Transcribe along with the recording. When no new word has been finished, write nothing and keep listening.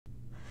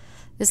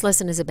This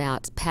lesson is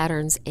about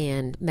patterns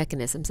and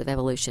mechanisms of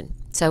evolution.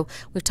 So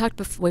we've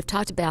talked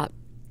about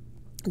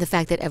the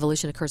fact that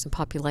evolution occurs in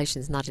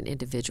populations, not in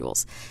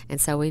individuals. And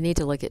so we need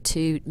to look at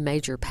two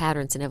major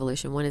patterns in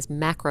evolution. One is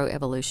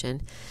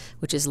macroevolution,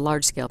 which is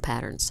large-scale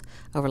patterns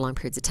over long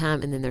periods of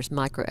time, and then there's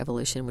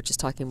microevolution, which is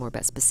talking more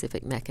about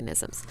specific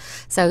mechanisms.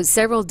 So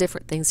several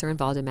different things are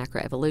involved in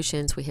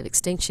macroevolutions. We have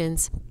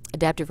extinctions,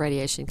 adaptive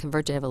radiation,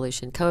 convergent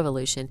evolution,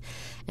 coevolution,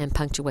 and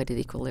punctuated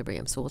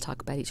equilibrium. So we'll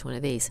talk about each one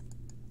of these.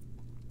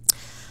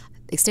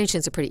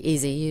 Extinctions are pretty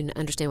easy. You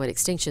understand what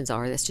extinctions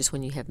are. That's just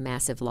when you have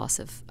massive loss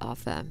of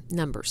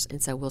numbers.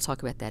 And so we'll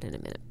talk about that in a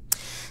minute.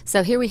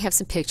 So here we have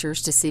some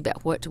pictures to see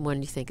about what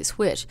one you think is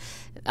which.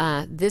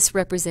 This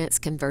represents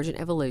convergent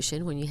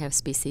evolution, when you have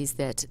species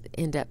that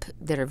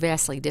are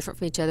vastly different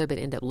from each other but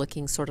end up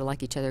looking sort of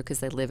like each other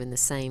because they live in the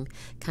same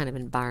kind of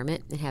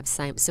environment and have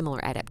similar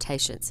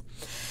adaptations.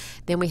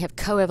 Then we have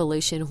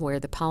coevolution, where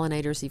the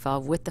pollinators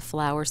evolve with the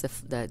flowers,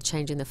 the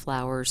change in the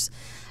flowers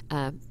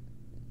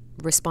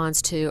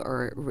responds to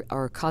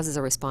or causes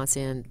a response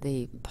in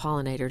the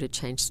pollinator to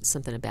change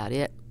something about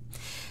it.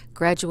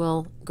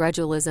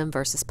 Gradualism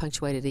versus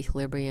punctuated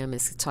equilibrium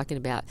is talking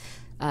about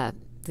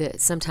that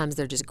sometimes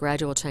they're just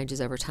gradual changes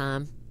over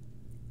time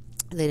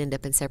that end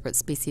up in separate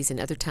species,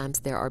 and other times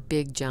there are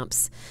big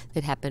jumps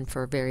that happen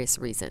for various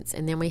reasons.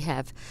 And then we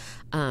have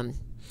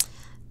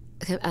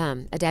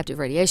adaptive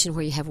radiation,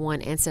 where you have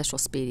one ancestral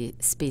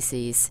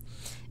species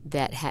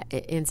that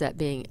ends up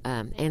being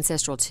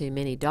ancestral to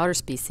many daughter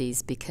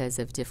species because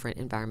of different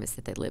environments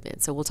that they live in.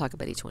 So we'll talk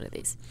about each one of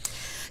these.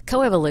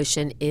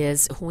 Coevolution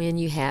is when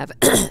you have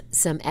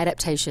some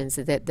adaptations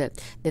that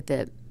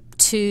the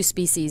two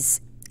species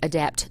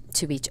adapt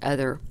to each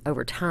other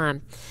over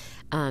time.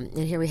 And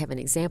here we have an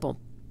example.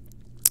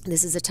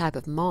 This is a type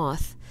of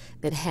moth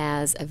that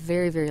has a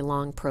very, very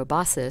long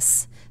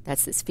proboscis.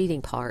 That's its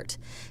feeding part,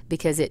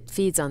 because it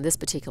feeds on this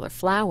particular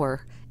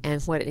flower,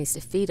 and what it needs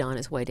to feed on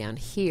is way down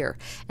here.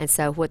 And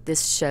so what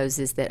this shows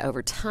is that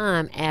over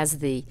time, as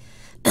the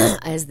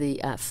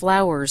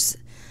flower's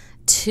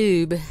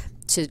tube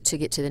to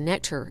get to the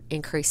nectar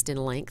increased in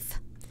length,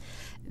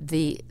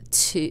 the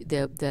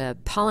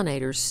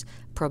pollinator's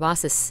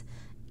proboscis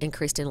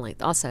increased in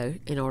length also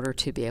in order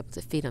to be able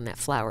to feed on that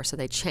flower. So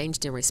they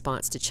changed in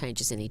response to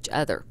changes in each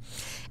other,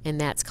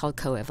 and that's called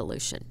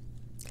coevolution.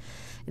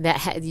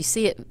 You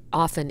see it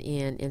often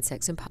in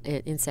insects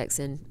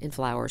and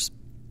flowers,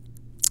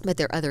 but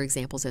there are other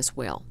examples as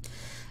well.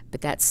 But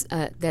that's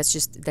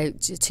just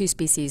two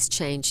species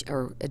change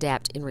or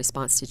adapt in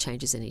response to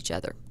changes in each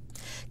other.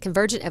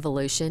 Convergent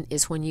evolution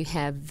is when you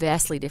have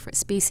vastly different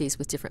species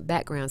with different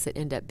backgrounds that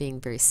end up being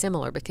very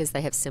similar because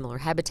they have similar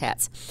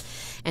habitats.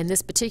 And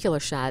this particular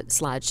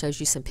slide shows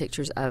you some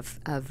pictures of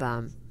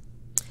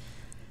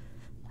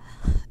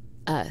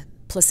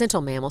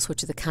placental mammals,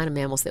 which are the kind of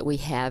mammals that we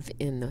have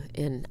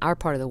in our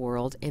part of the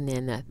world, and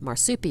then the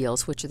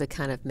marsupials, which are the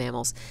kind of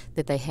mammals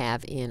that they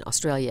have in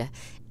Australia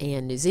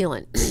and New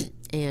Zealand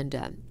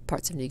and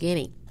parts of New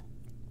Guinea.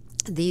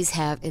 These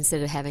have,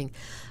 instead of having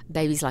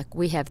babies like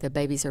we have, the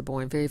babies are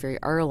born very, very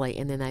early,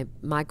 and then they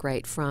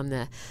migrate from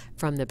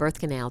the birth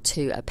canal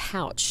to a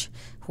pouch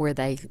where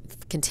they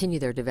continue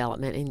their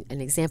development. And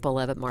an example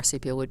of a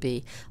marsupial would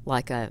be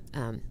like a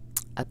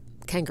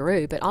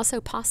kangaroo, but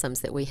also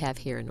possums that we have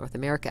here in North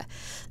America.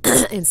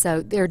 And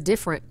so they're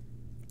different.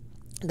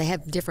 They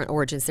have different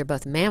origins. They're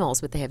both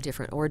mammals, but they have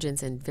different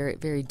origins and very,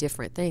 very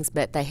different things.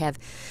 But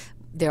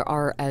there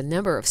are a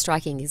number of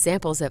striking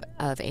examples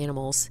of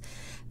animals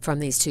from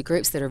these two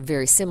groups that are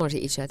very similar to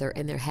each other,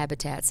 and their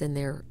habitats and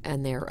their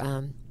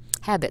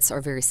habits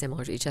are very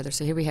similar to each other.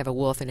 So here we have a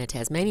wolf and a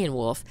Tasmanian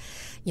wolf.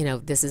 You know,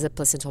 this is a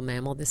placental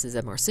mammal, this is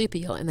a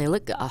marsupial, and they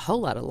look a whole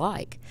lot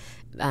alike.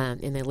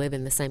 And they live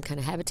in the same kind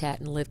of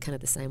habitat and live kind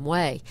of the same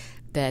way,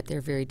 but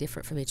they're very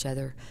different from each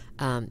other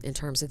in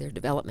terms of their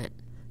development.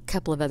 A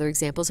couple of other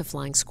examples: a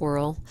flying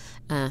squirrel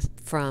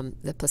from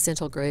the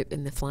placental group,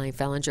 and the flying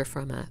phalanger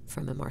from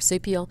a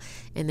marsupial.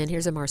 And then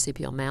here's a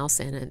marsupial mouse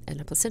and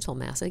a placental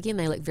mouse. Again,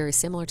 they look very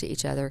similar to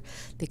each other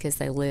because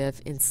they live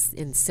in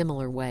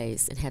similar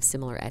ways and have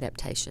similar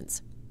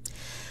adaptations.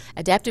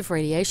 Adaptive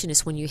radiation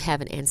is when you have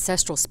an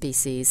ancestral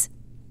species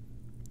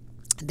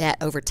that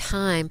over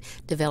time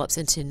develops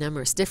into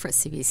numerous different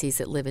species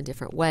that live in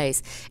different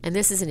ways. And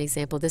this is an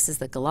example. This is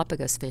the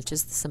Galapagos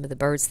finches, some of the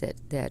birds that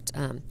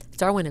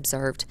Darwin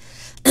observed.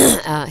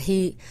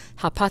 He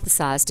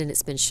hypothesized, and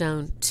it's been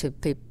shown to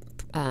be,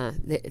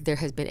 there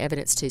has been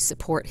evidence to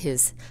support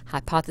his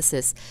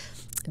hypothesis,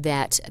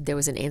 that there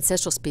was an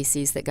ancestral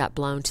species that got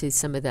blown to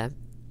some of the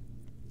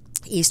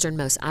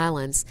easternmost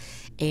islands,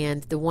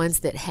 and the ones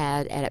that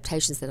had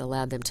adaptations that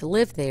allowed them to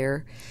live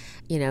there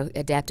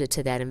adapted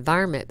to that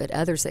environment, but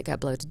others that got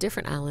blown to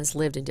different islands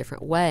lived in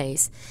different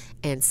ways,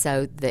 and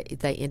so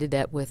they ended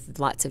up with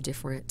lots of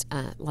different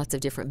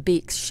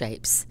beak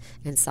shapes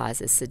and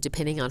sizes, so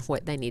depending on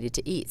what they needed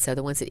to eat. So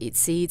the ones that eat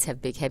seeds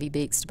have big, heavy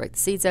beaks to break the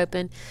seeds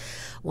open.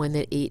 One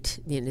that eat,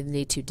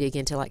 need to dig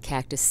into like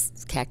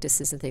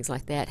cactuses and things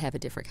like that have a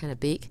different kind of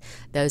beak.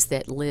 Those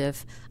that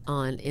live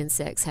on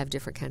insects have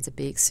different kinds of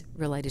beaks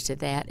related to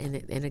that,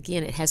 and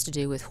again, it has to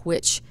do with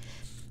which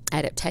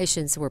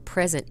adaptations were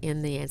present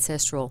in the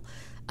ancestral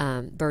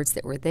birds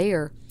that were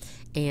there,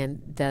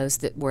 and those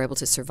that were able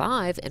to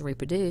survive and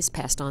reproduce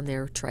passed on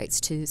their traits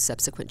to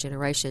subsequent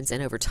generations,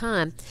 and over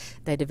time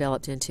they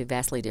developed into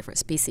vastly different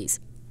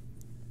species.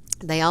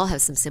 They all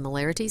have some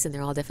similarities, and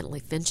they're all definitely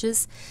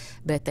finches,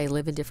 but they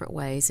live in different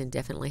ways and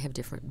definitely have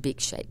different beak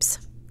shapes.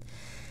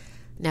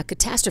 Now,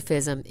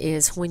 catastrophism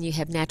is when you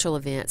have natural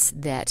events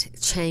that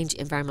change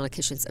environmental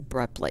conditions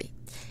abruptly.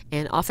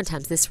 And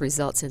oftentimes this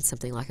results in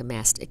something like a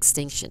mass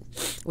extinction.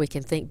 We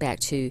can think back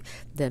to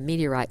the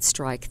meteorite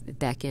strike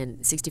back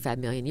in 65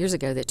 million years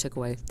ago that took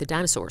away the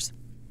dinosaurs.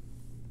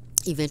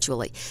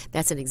 Eventually,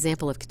 that's an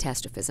example of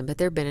catastrophism, but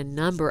there have been a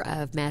number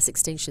of mass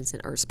extinctions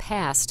in Earth's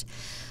past,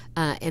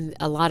 and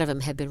a lot of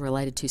them have been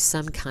related to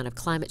some kind of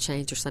climate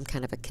change or some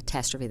kind of a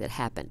catastrophe that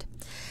happened.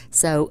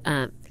 So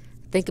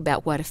think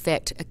about what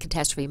effect a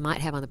catastrophe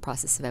might have on the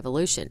process of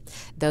evolution.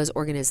 Those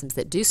organisms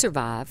that do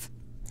survive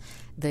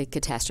the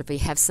catastrophe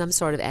have some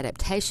sort of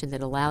adaptation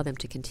that allow them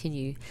to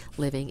continue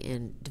living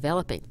and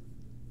developing.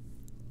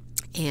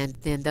 And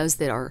then those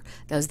that are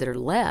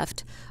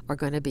left are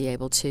going to be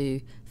able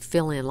to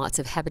fill in lots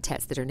of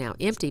habitats that are now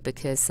empty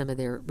because some of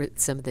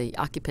the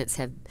occupants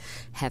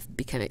have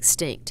become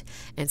extinct.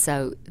 And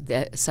so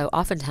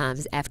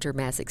oftentimes after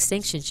mass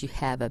extinctions you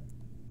have a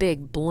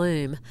big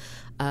bloom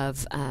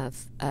of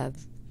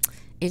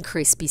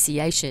increased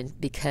speciation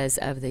because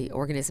of the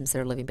organisms that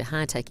are living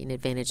behind taking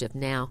advantage of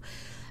now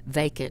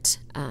vacant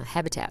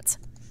habitats.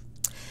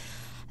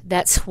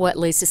 That's what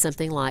leads to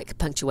something like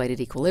punctuated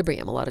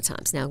equilibrium a lot of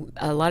times. Now,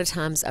 a lot of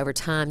times over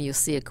time you'll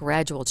see a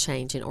gradual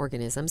change in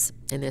organisms,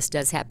 and this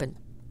does happen.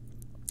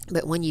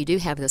 But when you do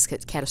have those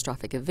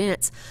catastrophic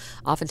events,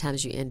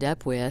 oftentimes you end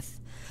up with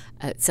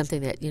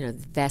something that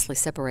vastly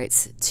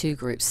separates two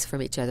groups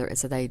from each other, and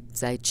so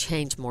they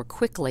change more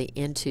quickly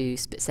into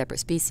separate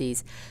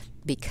species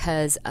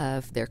because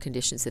of their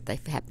conditions that they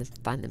happen to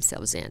find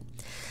themselves in.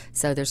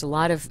 So there's a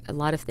lot of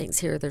things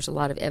here. There's a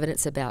lot of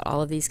evidence about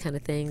all of these kind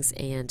of things,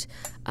 and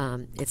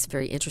it's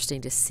very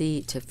interesting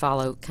to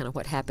follow kind of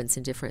what happens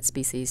in different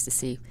species to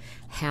see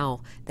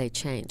how they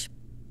change.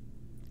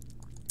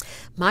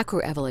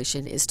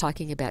 Microevolution is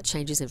talking about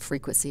changes in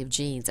frequency of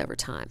genes over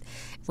time.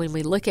 When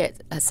we look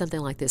at something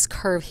like this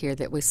curve here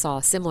that we saw,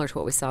 similar to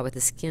what we saw with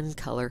the skin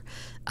color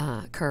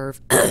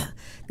curve,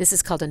 this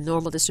is called a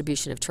normal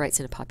distribution of traits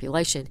in a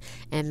population,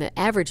 and the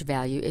average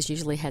value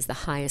usually has the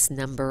highest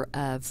number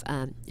of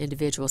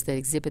individuals that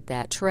exhibit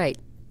that trait.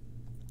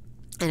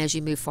 And as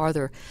you move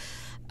farther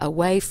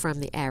away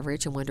from the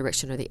average in one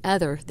direction or the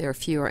other, there are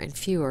fewer and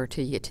fewer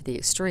till you get to the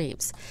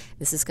extremes.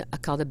 This is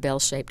called a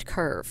bell-shaped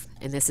curve,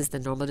 and this is the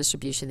normal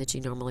distribution that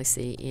you normally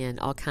see in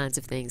all kinds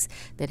of things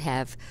that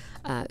have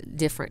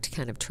different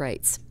kind of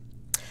traits.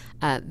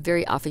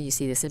 Very often you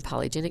see this in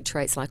polygenic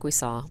traits like we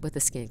saw with the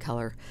skin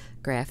color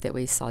graph that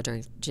we saw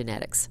during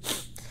genetics.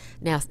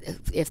 Now,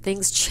 if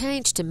things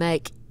change to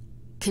make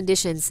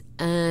conditions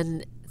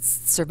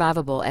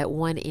survivable at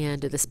one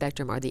end of the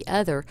spectrum or the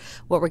other,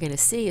 what we're going to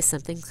see is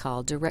something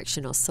called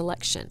directional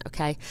selection.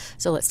 Okay,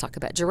 so let's talk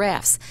about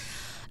giraffes.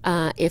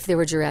 If there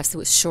were giraffes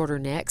with shorter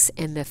necks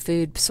and the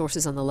food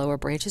sources on the lower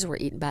branches were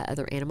eaten by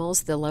other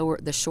animals,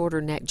 the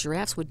shorter necked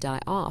giraffes would die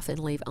off and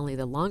leave only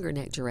the longer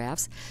necked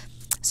giraffes.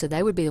 So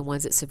they would be the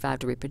ones that survive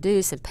to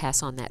reproduce and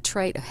pass on that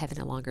trait of having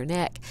a longer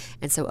neck.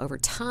 And so over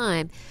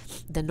time,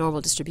 the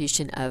normal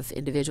distribution of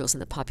individuals in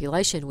the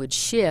population would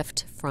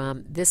shift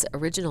from this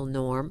original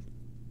norm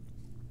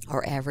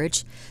or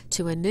average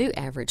to a new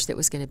average that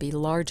was going to be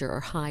larger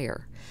or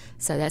higher.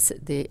 So that's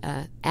the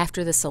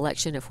after the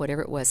selection of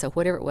whatever it was. So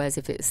whatever it was,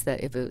 if it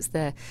was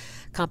the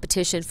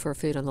competition for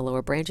food on the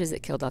lower branches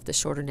that killed off the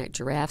shorter necked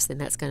giraffes, then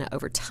that's going to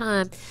over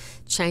time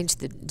change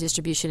the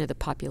distribution of the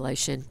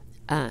population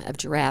of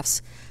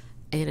giraffes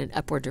in an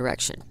upward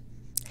direction.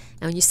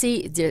 Now when you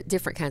see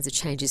different kinds of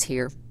changes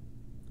here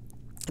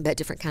about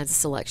different kinds of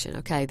selection.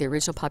 Okay, the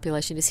original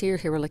population is here.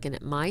 Here we're looking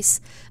at mice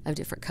of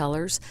different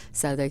colors.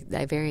 So they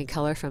vary in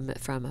color from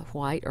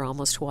white or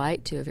almost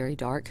white to a very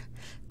dark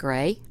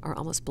gray or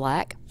almost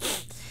black.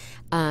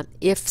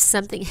 If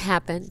something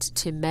happened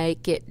to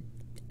make it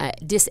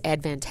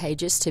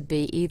disadvantageous to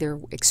be either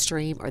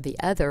extreme or the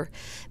other,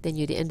 then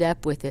you'd end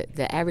up with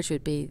the average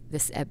would be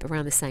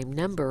around the same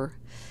number,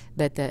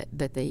 but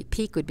the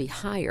peak would be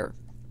higher.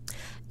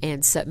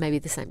 And so maybe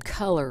the same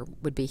color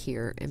would be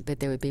here,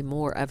 but there would be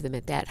more of them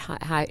at that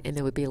height, and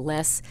there would be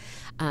less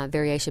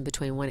variation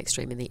between one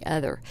extreme and the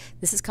other.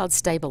 This is called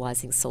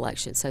stabilizing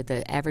selection. So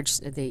the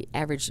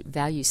average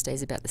value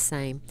stays about the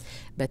same,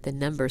 but the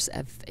numbers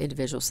of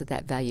individuals at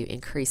that value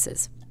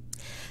increases.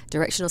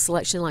 Directional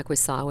selection, like we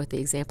saw with the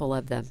example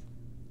of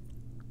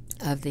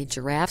the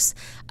giraffes,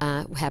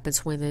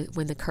 happens when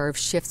the curve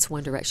shifts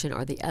one direction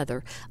or the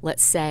other.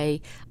 Let's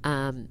say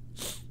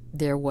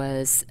there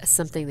was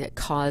something that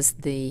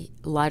caused the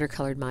lighter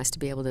colored mice to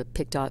be able to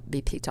be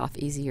picked off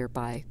easier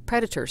by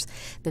predators.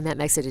 Then that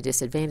makes it a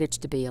disadvantage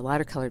to be a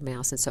lighter colored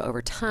mouse, and so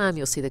over time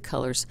you'll see the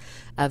colors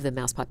of the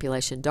mouse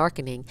population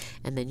darkening,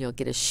 and then you'll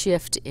get a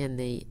shift in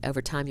the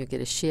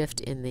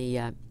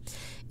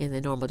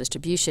normal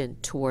distribution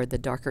toward the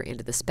darker end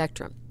of the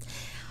spectrum.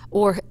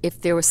 Or if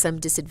there was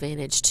some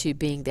disadvantage to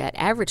being that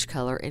average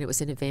color and it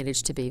was an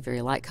advantage to be very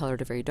light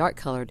colored or very dark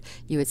colored,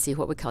 you would see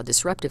what we call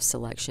disruptive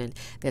selection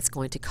that's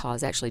going to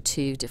cause actually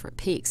two different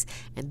peaks.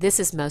 And this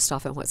is most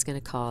often what's going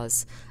to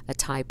cause a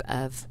type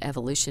of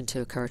evolution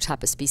to occur, a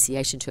type of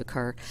speciation to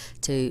occur,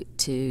 to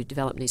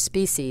develop new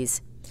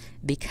species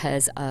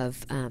because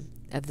of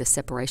the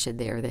separation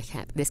there.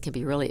 This can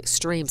be really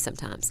extreme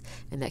sometimes,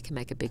 and that can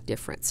make a big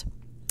difference.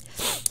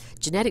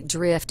 Genetic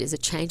drift is a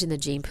change in the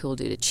gene pool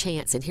due to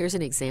chance, and here's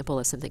an example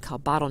of something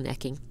called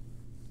bottlenecking.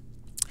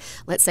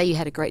 Let's say you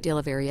had a great deal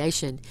of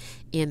variation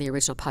in the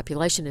original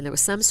population and there was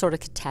some sort of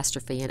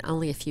catastrophe and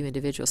only a few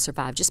individuals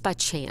survived just by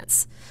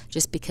chance,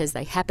 just because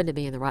they happened to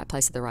be in the right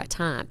place at the right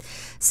time.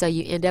 So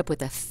you end up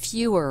with a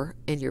fewer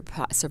in your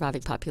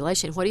surviving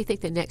population. What do you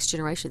think the next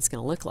generation is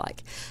going to look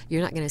like?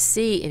 You're not going to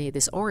see any of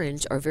this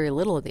orange, or very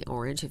little of the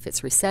orange if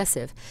it's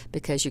recessive,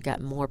 because you've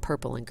got more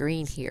purple and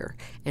green here.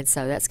 And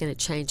so that's going to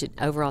change an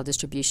overall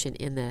distribution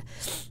in the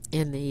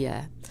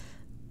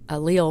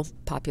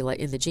allele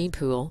in the gene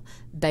pool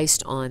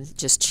based on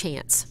just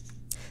chance.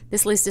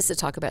 This leads us to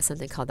talk about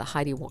something called the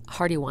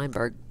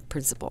Hardy-Weinberg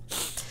principle.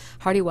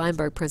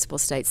 Hardy-Weinberg principle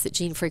states that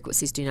gene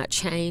frequencies do not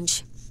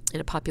change in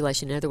a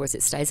population. In other words,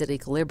 it stays at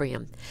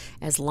equilibrium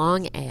as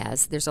long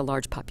as there's a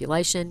large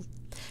population,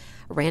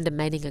 random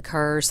mating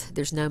occurs,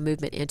 there's no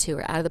movement into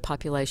or out of the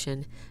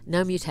population,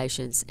 no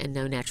mutations, and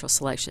no natural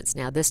selections.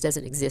 Now, this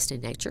doesn't exist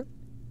in nature.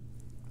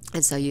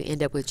 And so you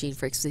end up with gene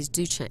frequencies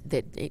do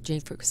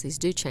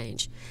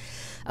change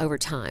over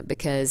time,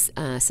 because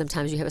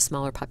sometimes you have a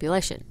smaller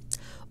population,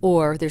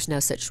 or there's no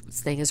such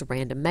thing as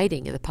random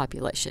mating in the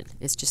population.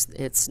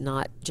 It's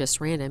not just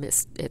random.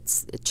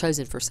 It's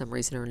chosen for some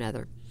reason or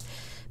another,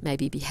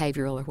 maybe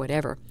behavioral or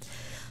whatever.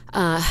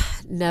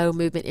 No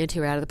movement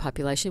into or out of the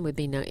population would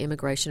be no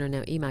immigration or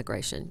no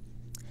emigration.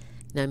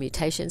 No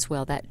mutations.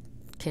 Well, that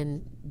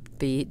can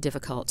be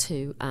difficult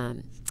to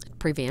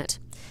prevent.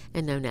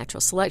 And no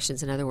natural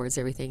selections. In other words,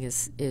 everything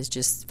is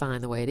just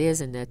fine the way it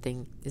is, and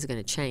nothing is going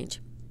to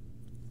change.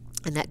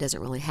 And that doesn't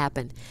really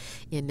happen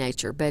in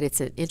nature, but it's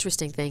an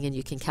interesting thing, and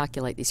you can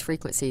calculate these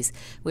frequencies,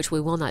 which we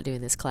will not do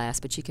in this class,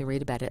 but you can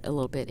read about it a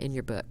little bit in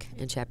your book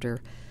in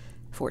chapter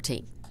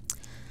 14.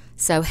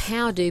 So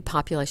how do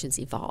populations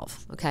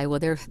evolve? Okay, well,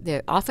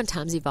 they're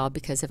oftentimes evolve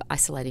because of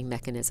isolating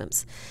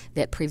mechanisms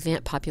that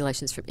prevent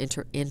populations from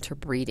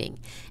interbreeding,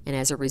 and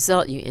as a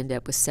result, you end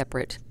up with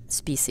separate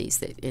species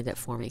that end up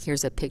forming.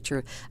 Here's a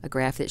picture, a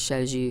graph that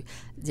shows you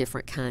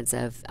different kinds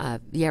of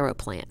yarrow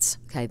plants,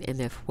 okay,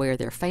 and where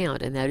they're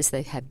found. And notice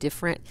they have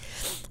different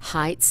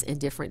heights and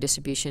different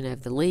distribution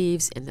of the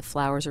leaves, and the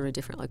flowers are in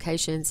different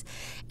locations,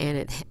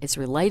 and it's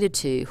related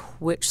to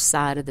which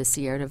side of the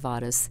Sierra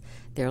Nevadas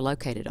they're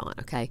located on.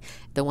 Okay,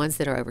 the ones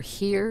that are over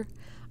here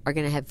are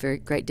going to have very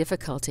great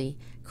difficulty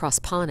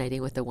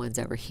cross-pollinating with the ones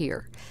over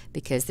here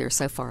because they're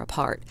so far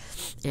apart.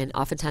 And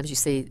oftentimes you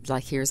see,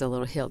 like, here's a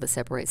little hill that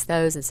separates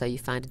those, and so you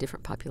find a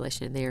different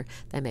population in there.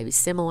 They may be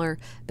similar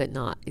but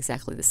not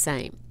exactly the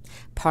same.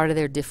 Part of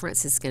their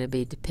difference is going to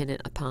be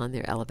dependent upon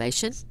their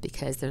elevation,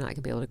 because they're not going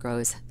to be able to grow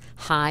as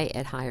high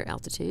at higher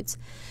altitudes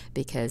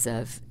because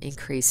of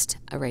increased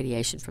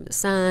irradiation from the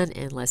sun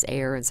and less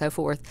air and so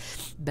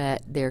forth.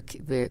 But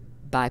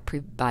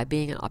by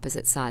being on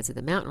opposite sides of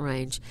the mountain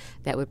range,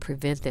 that would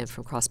prevent them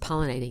from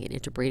cross-pollinating and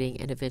interbreeding,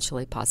 and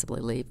eventually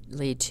possibly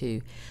lead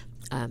to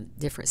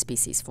different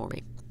species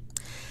forming.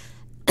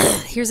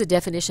 Here's a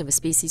definition of a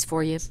species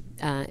for you.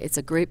 It's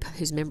a group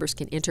whose members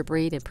can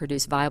interbreed and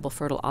produce viable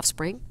fertile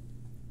offspring.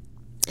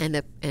 And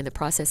the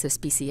process of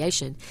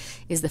speciation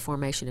is the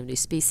formation of new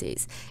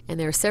species. And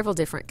there are several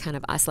different kind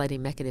of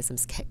isolating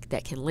mechanisms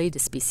that can lead to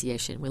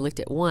speciation. We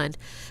looked at one,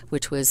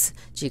 which was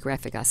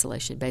geographic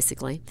isolation,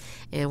 basically,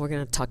 and we're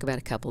going to talk about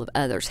a couple of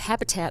others.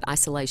 Habitat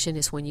isolation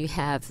is when you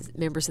have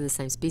members of the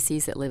same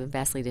species that live in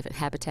vastly different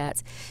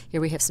habitats.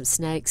 Here we have some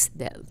snakes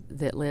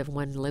that live,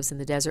 one lives in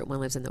the desert, one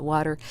lives in the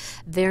water.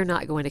 They're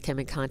not going to come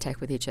in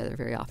contact with each other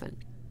very often,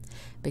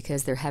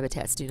 because their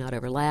habitats do not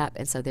overlap,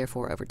 and so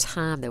therefore over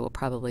time they will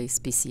probably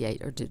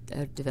speciate or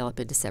develop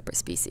into separate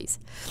species.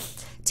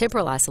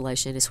 Temporal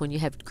isolation is when you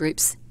have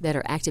groups that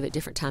are active at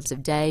different times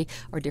of day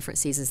or different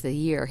seasons of the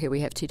year. Here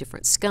we have two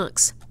different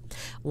skunks.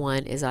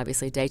 One is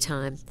obviously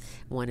daytime,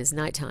 one is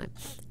nighttime,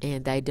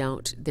 and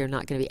they're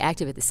not going to be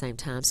active at the same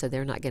time, so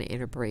they're not going to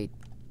interbreed.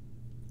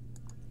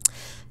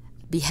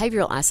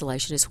 Behavioral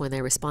isolation is when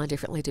they respond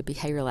differently to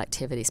behavioral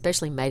activity,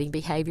 especially mating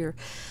behavior.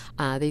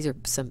 These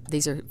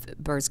are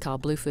birds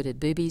called blue-footed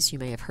boobies. You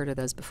may have heard of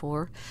those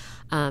before.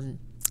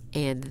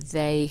 and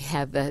they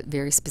have a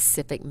very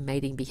specific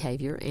mating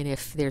behavior, and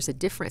if there's a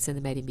difference in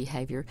the mating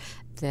behavior,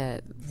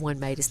 the one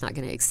mate is not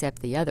going to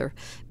accept the other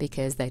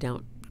because they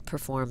don't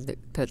perform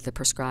the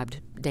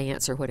prescribed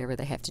dance or whatever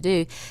they have to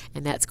do,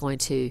 and that's going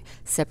to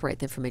separate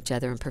them from each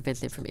other and prevent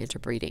them from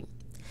interbreeding.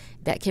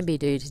 That can be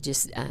due to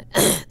just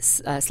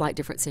a slight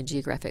difference in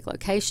geographic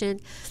location,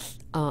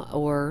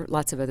 or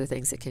lots of other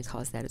things that can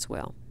cause that as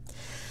well.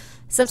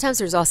 Sometimes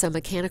there's also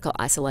mechanical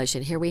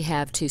isolation. Here we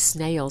have two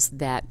snails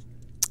that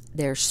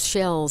their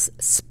shells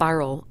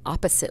spiral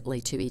oppositely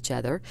to each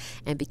other,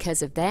 and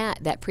because of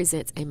that, that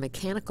presents a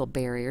mechanical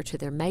barrier to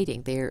their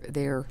mating.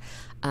 Their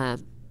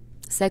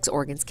sex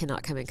organs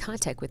cannot come in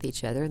contact with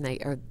each other, and they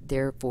are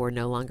therefore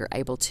no longer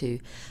able to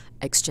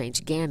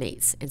exchange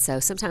gametes. And so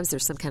sometimes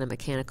there's some kind of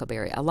mechanical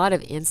barrier. A lot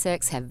of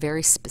insects have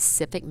very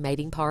specific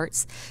mating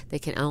parts. They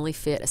can only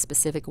fit a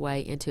specific way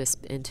into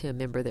a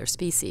member of their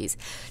species,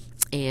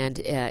 and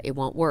it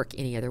won't work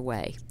any other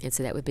way. And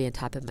so that would be a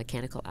type of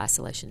mechanical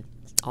isolation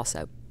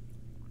also.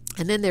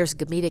 And then there's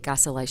gametic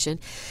isolation.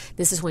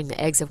 This is when the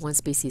eggs of one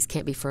species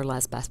can't be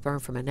fertilized by sperm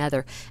from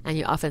another, and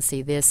you often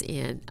see this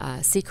in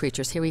sea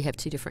creatures. Here we have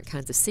two different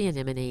kinds of sea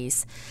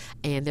anemones,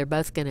 and they're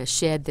both going to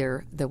shed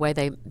the way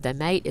they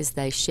mate is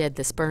they shed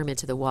the sperm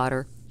into the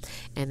water,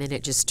 and then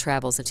it just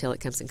travels until it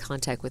comes in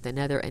contact with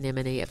another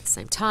anemone of the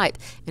same type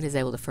and is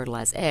able to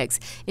fertilize eggs.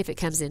 If it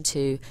comes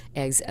into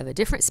eggs of a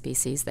different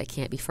species, they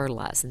can't be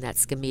fertilized, and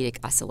that's gametic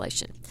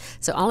isolation.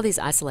 So all of these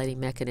isolating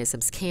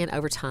mechanisms can,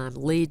 over time,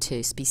 lead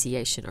to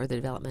speciation, or the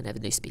development of a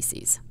new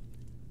species.